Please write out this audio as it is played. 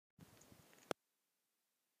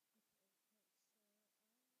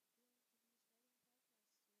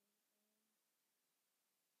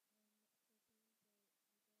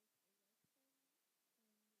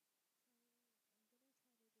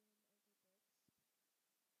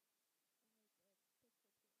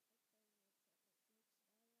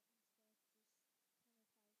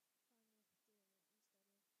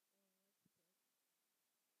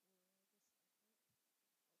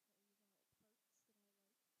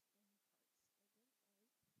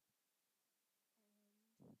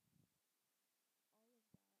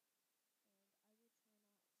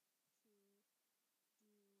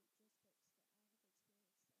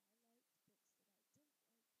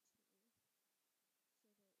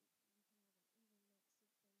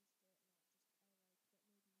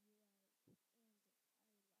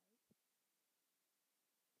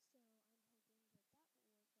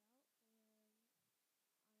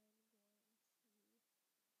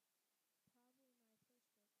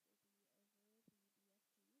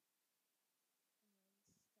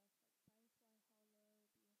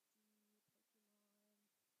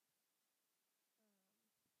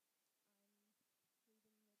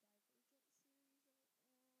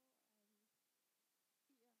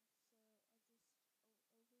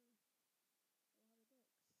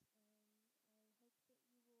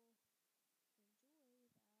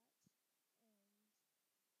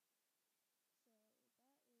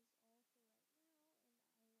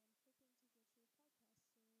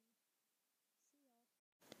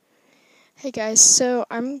Hey guys, so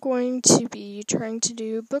I'm going to be trying to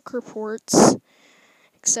do book reports,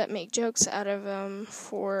 except make jokes out of them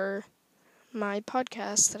for my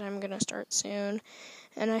podcast that I'm going to start soon.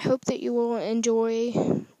 And I hope that you will enjoy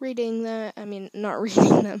reading them. Not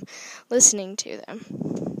reading them, listening to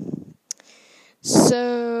them.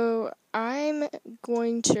 So I'm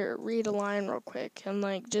going to read a line real quick, and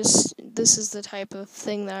this is the type of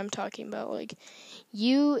thing that I'm talking about,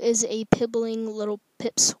 you is a pibbling little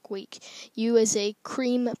pipsqueak. You is a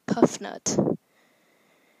cream puff nut.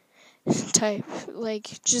 Type.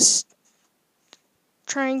 Just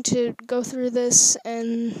trying to go through this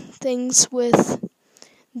and things with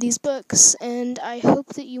these books. And I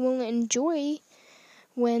hope that you will enjoy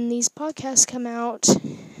when these podcasts come out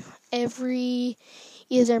every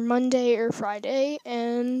either Monday or Friday.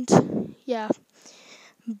 And yeah.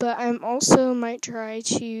 But I'm also might try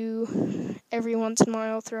to every once in a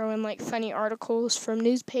while throw in funny articles from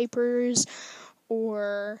newspapers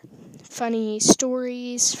or funny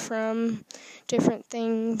stories from different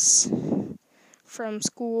things from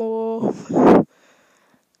school.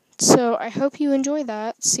 So I hope you enjoy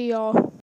that. See y'all.